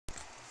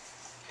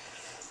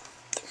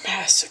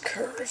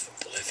Masicur of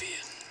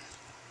Oblivion.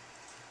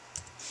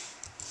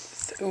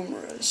 With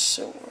Umra's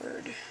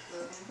sword.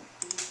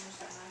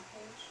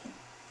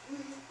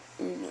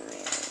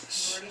 Umra's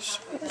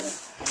sword.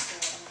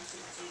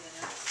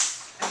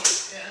 I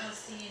don't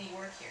see any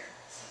work here.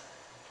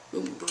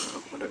 Umbra,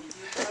 whatever the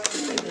heck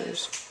her name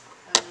is.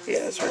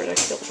 Yeah, that's right, I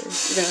killed her.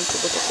 You're gonna have to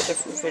look up a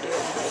different video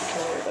on how to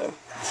kill her, though.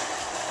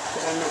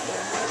 Because I'm not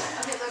there.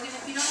 Okay, Logan,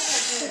 if you don't know how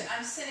to do it,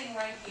 I'm sitting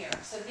right here,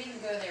 so don't even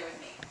go there with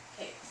me.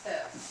 Okay, so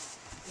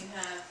you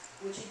have,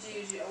 what you do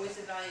is you always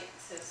evaluate,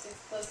 so 6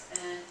 plus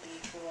n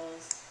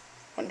equals...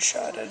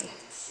 One-shotted.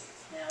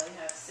 Now we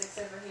have 6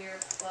 over here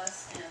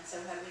plus n,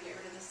 so how do we get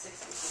rid of the 6?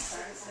 We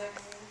subtract 6,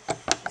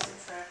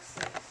 subtract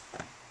 6,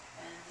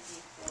 n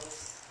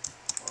equals...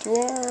 2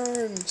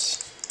 arms.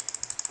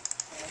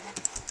 Okay,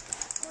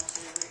 once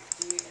you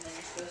do, and then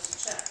you're supposed to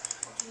check.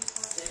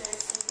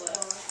 6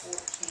 plus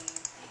 14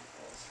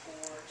 equals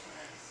 4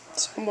 times 5.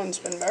 Someone's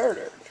been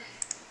murdered.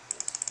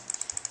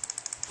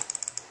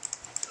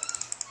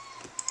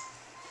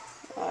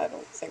 I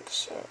don't think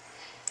so.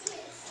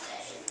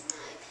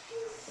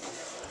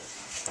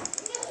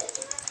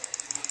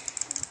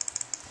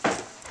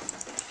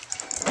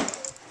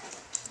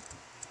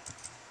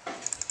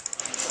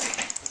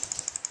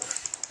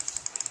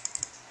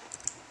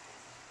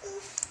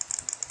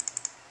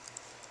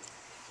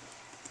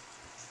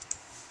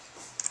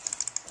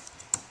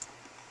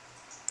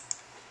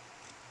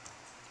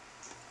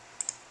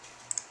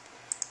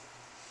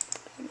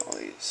 And all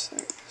these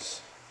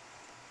things.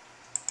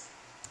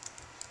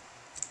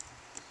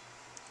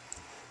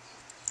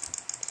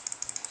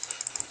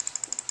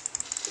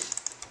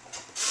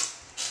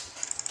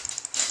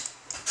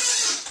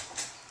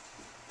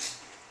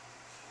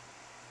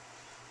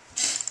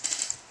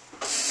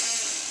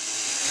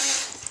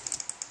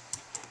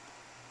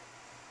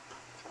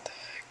 What the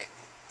heck?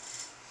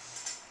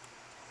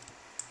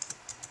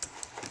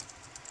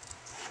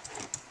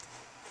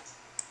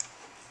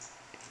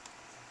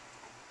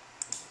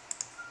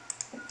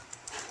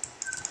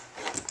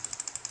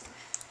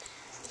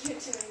 You're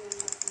doing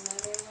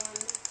another one.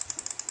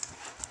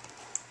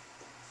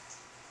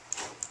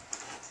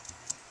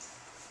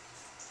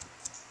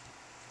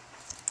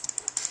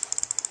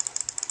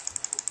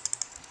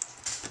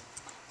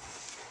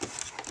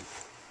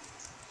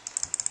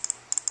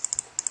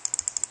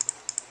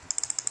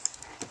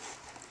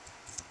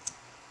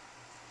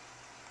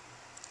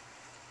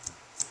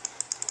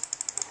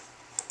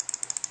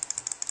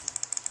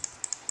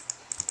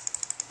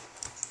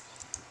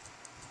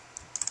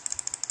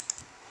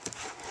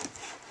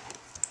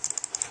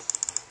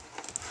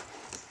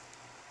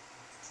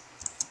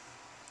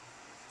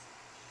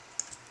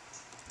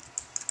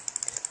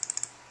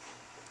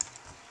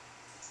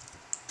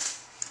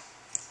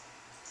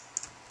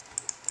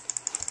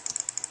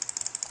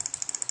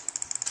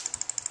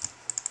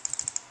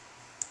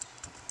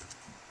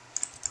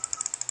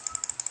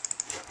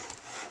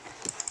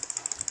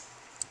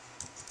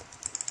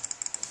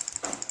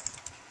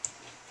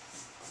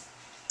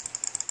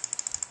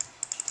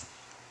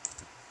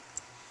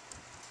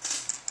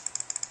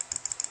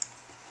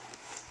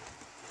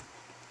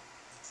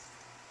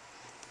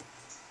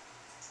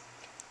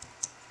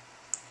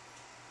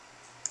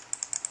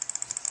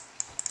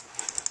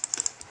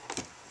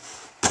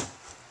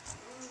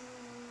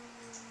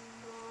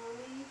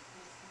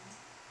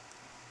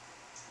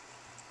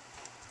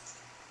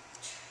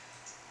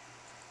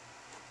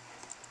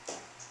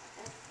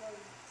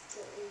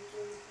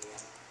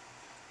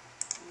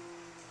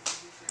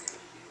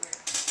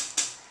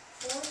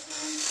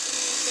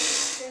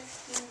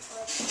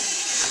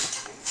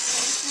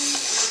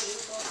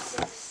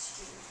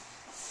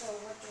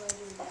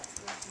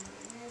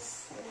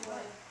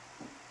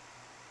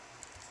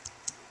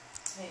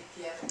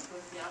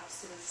 With the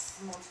opposite of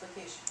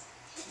multiplication.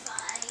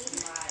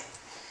 Divide.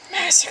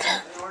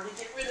 Massacre! In order to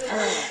get rid of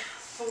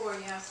 4,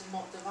 you have to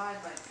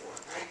divide by 4,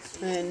 right?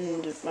 So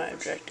And my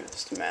objective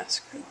is to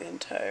massacre the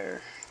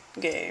entire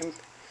game.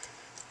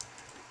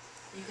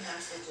 you can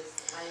actually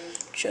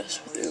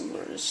Just with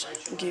Umra's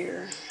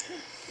gear.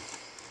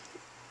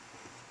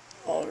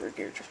 All of her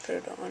gear, just put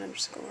it on and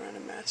just go around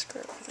and massacre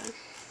everything.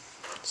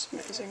 It's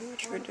amazing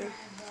what you could do.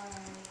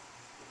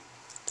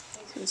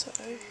 Since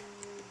I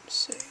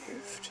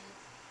saved.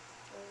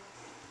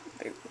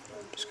 I'm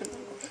just gonna go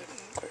ahead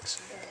and quick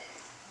save.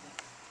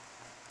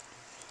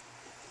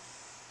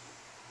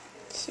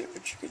 See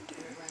what you could do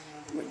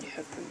when you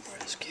have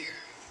Umbra's gear.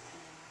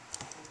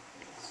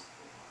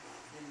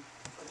 then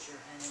put your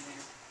n in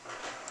there.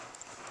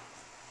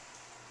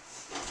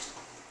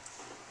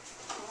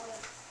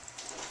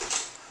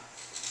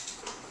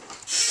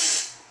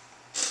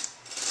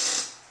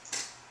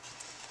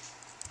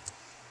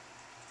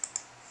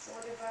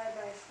 Divided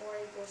by 4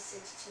 equals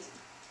 16.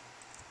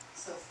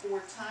 So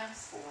 4 times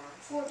 4.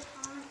 4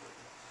 times.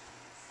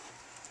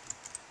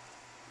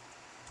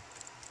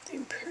 The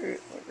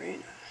Imperial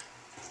Arena.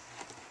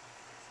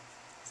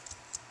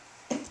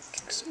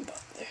 Kick some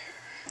butt there.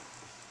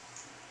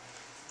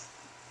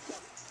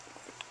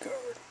 Good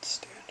guard would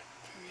stand up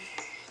for me.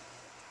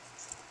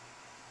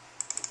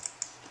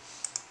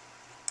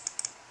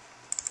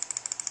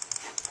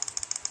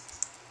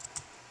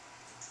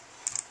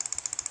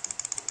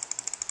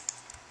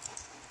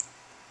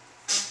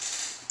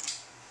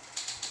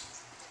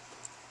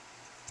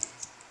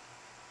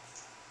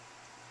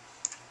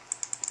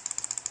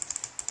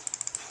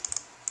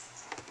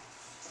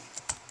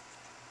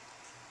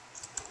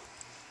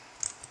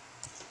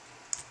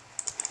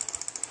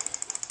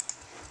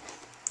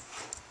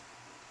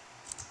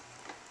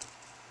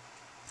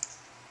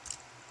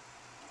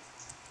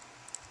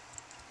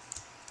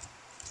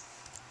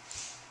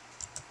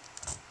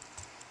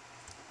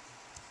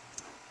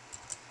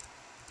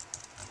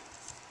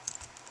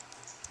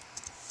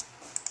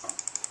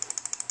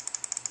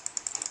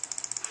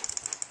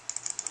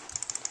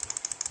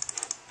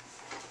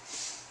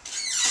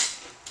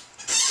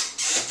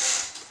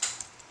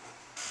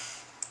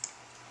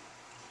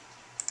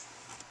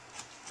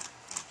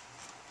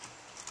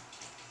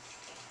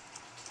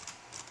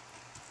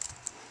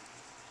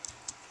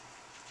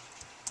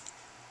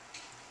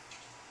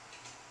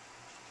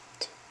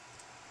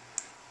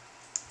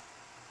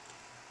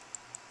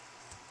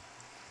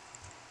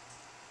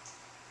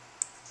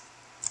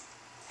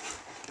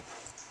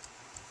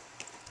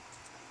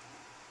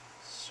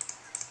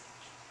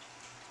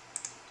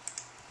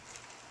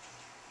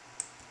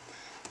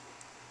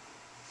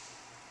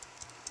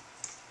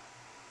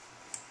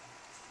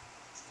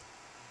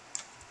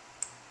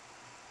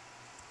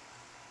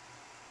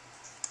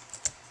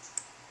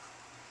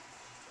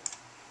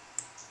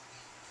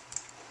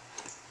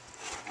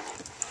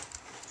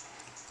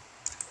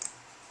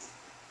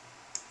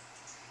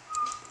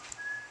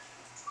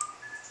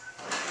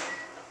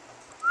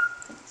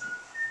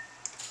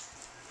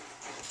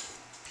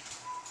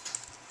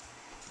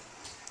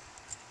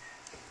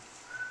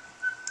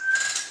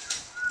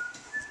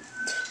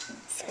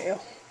 Fail.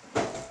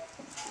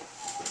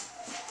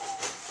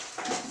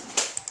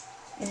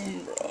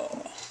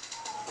 Bruh.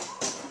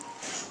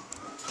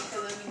 Okay,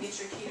 let me get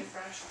your key to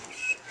fresh.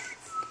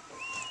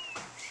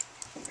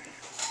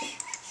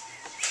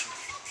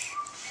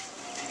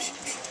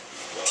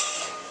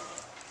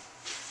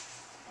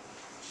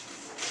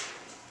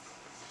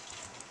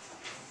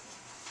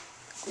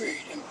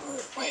 Great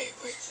Emperor. Wait.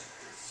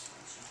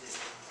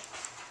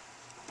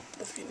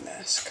 Oblivion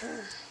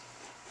Massacre.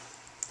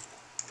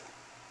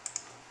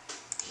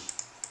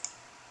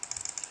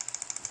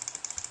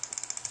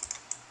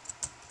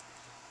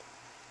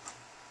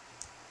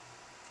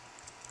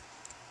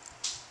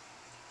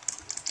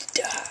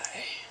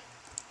 Die.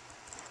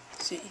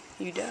 See,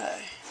 you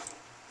die.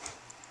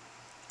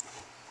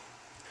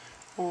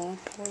 Oh,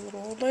 poor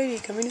little old lady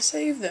coming to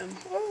save them.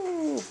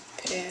 Oh,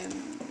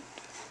 pinned.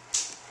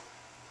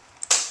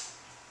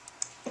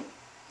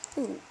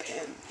 Ooh,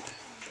 pinned.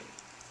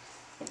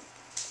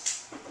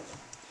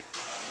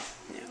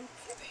 Now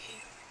for the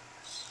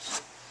healings.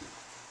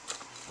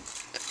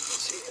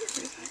 See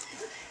everything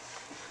here.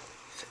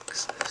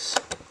 Fix this.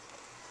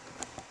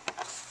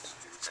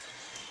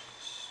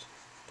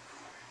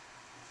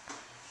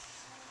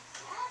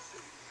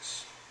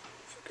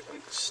 If I could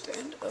like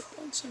stand up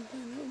on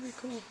something, that would be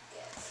cool.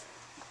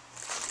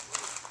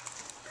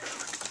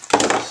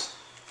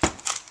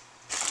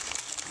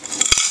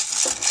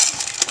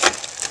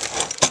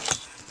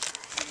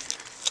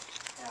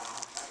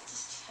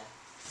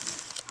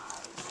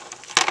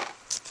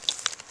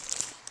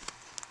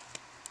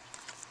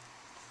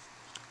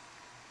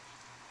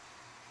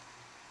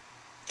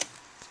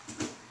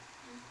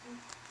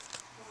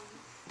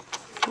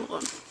 Hold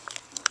on.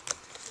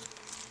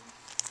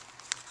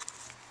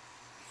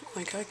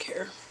 Like I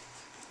care.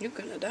 You're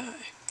gonna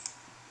die.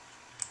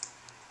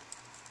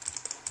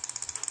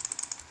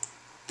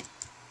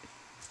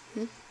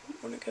 You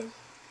wanna go?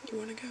 You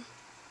wanna go?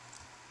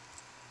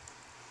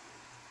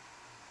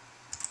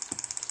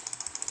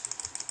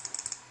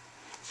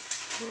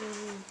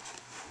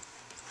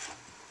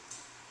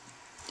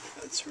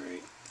 That's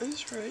right.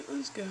 That's right.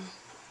 Let's go.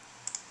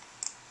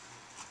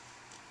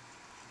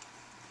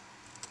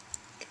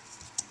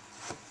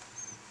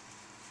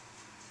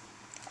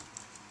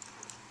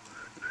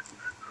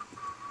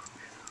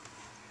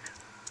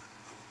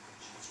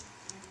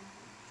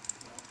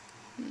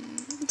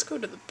 Let's go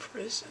to the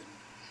prison.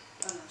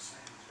 Oh, no,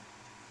 sorry.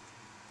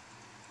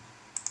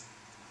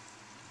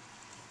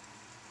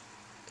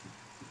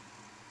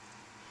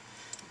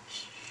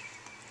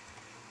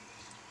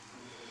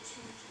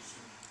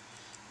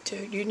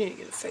 Dude, you need to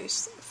get a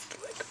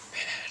facelift, like,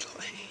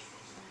 badly.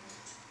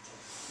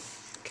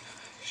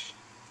 Gosh.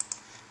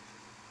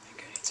 That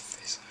guy needs a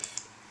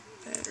facelift.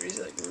 Battery's,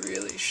 like,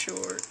 really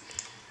short.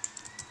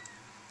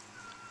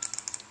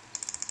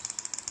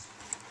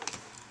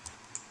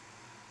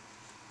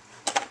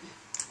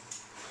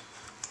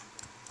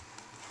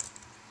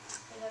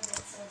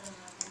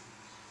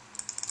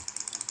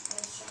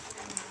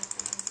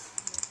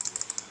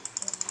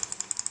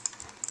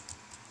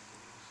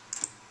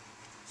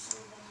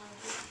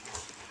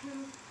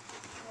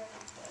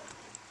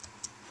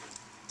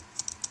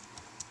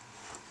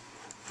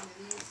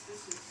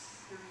 This is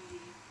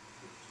 350.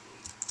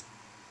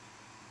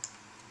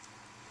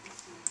 This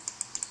is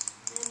 18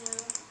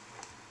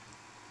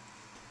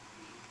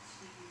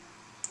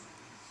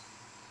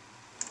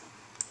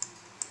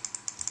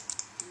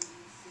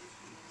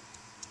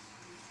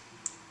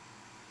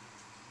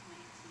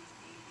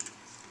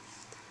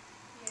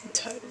 The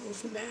title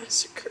of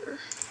Massacre.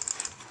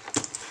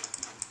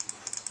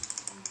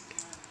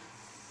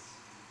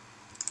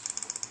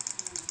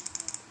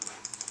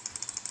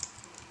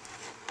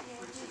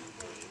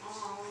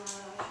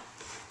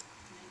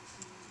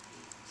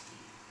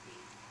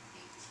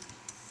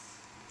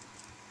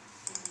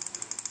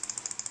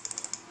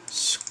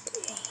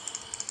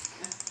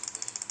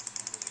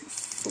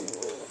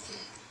 Fool.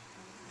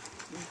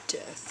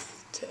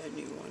 Death to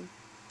anyone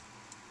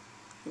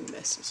who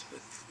messes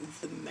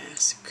with the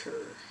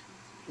massacre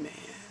man.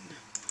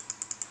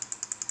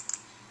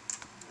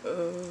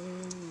 Oh.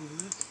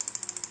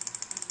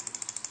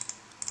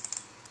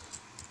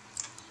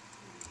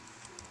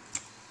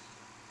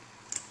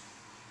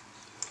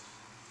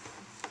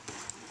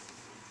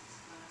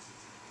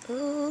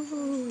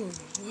 Oh,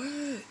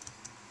 what?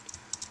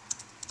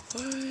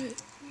 What?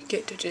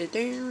 Can't touch it.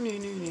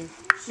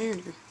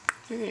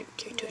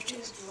 Can't touch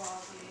this.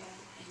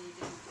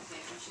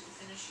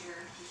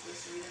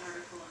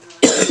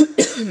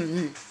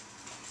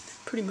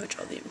 Pretty much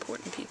all the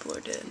important people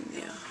are dead in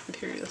the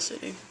Imperial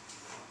City.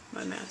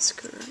 My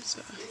massacre is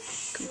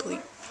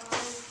complete.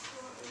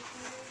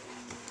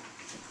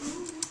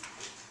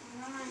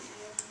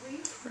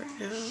 Right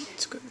now,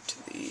 let's go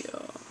to the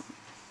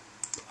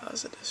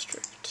Plaza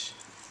District.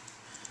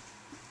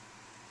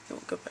 Then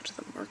we'll go back to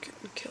the market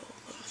and kill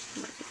the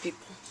market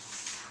people.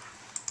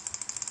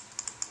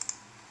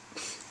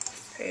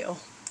 Fail.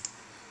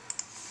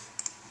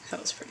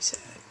 That was pretty sad.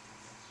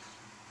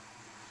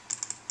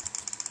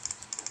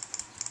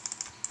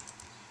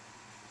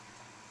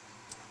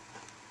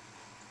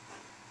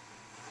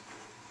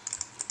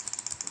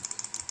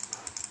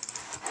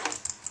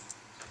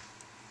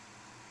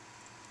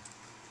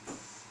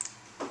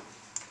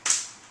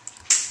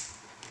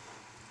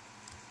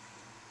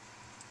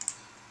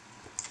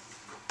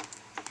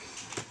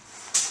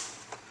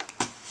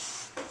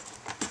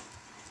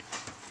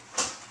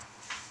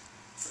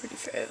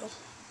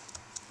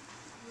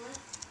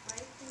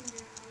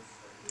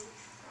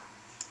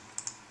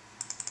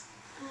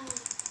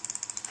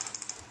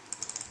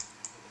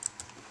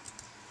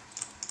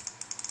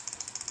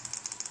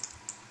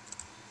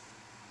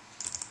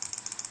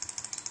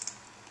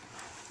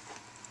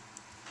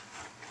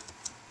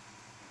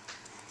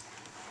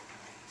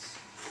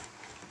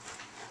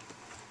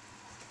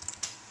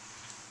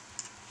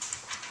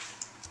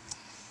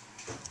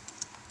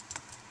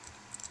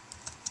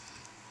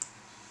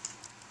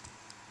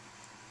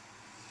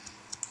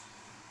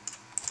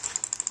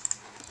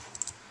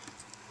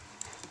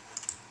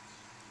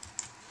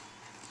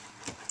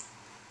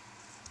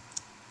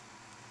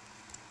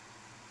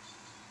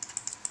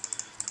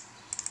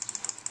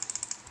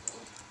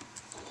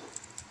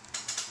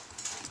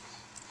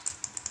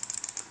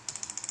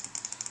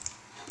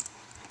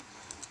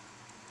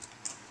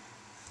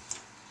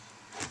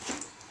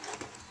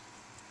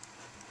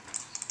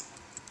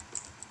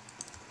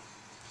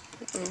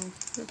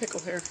 A pickle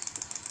here.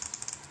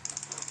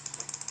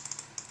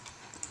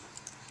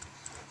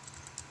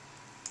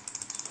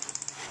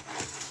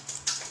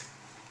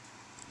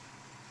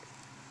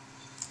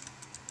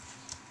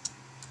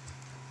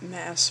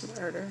 Mass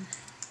murder.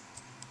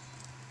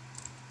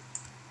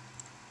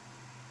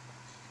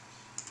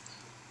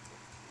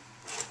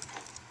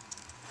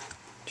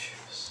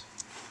 Jeez.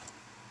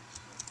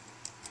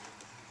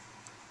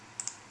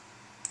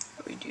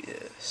 How do we do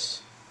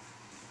this?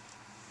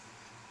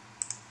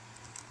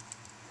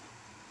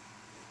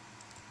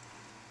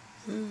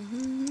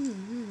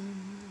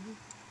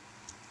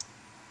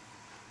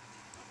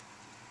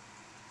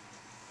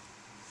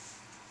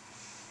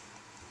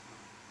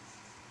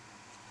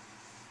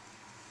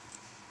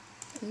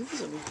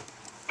 Invisible.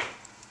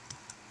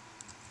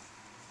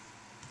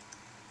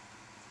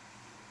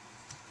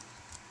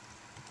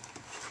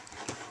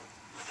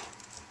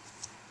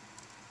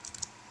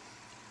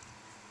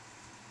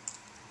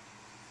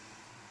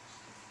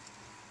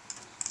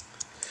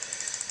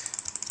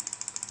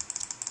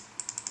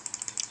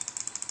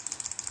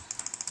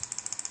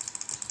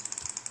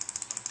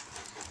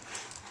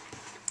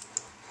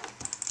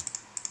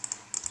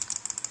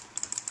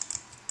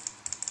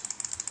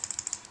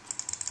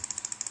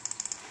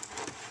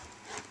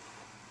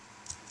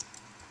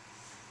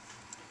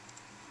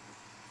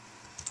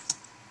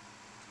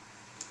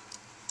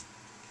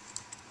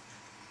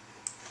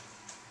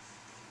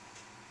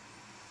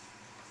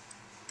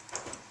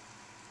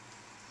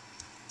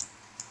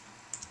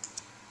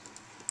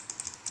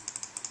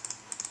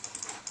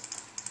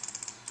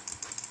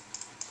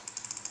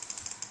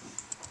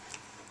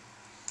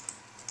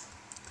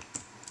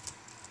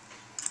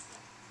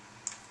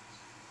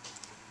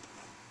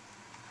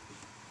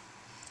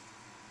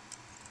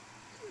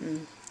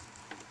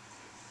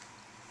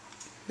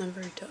 Not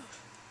very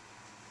tough.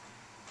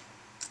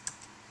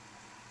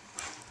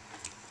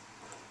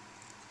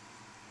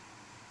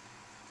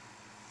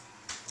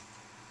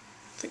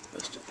 I think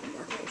most of them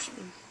are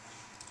horsemen.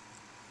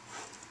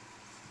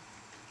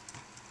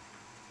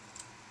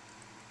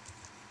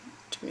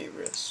 To me,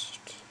 wrist.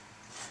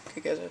 Okay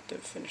guys, I have to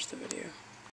finish the video.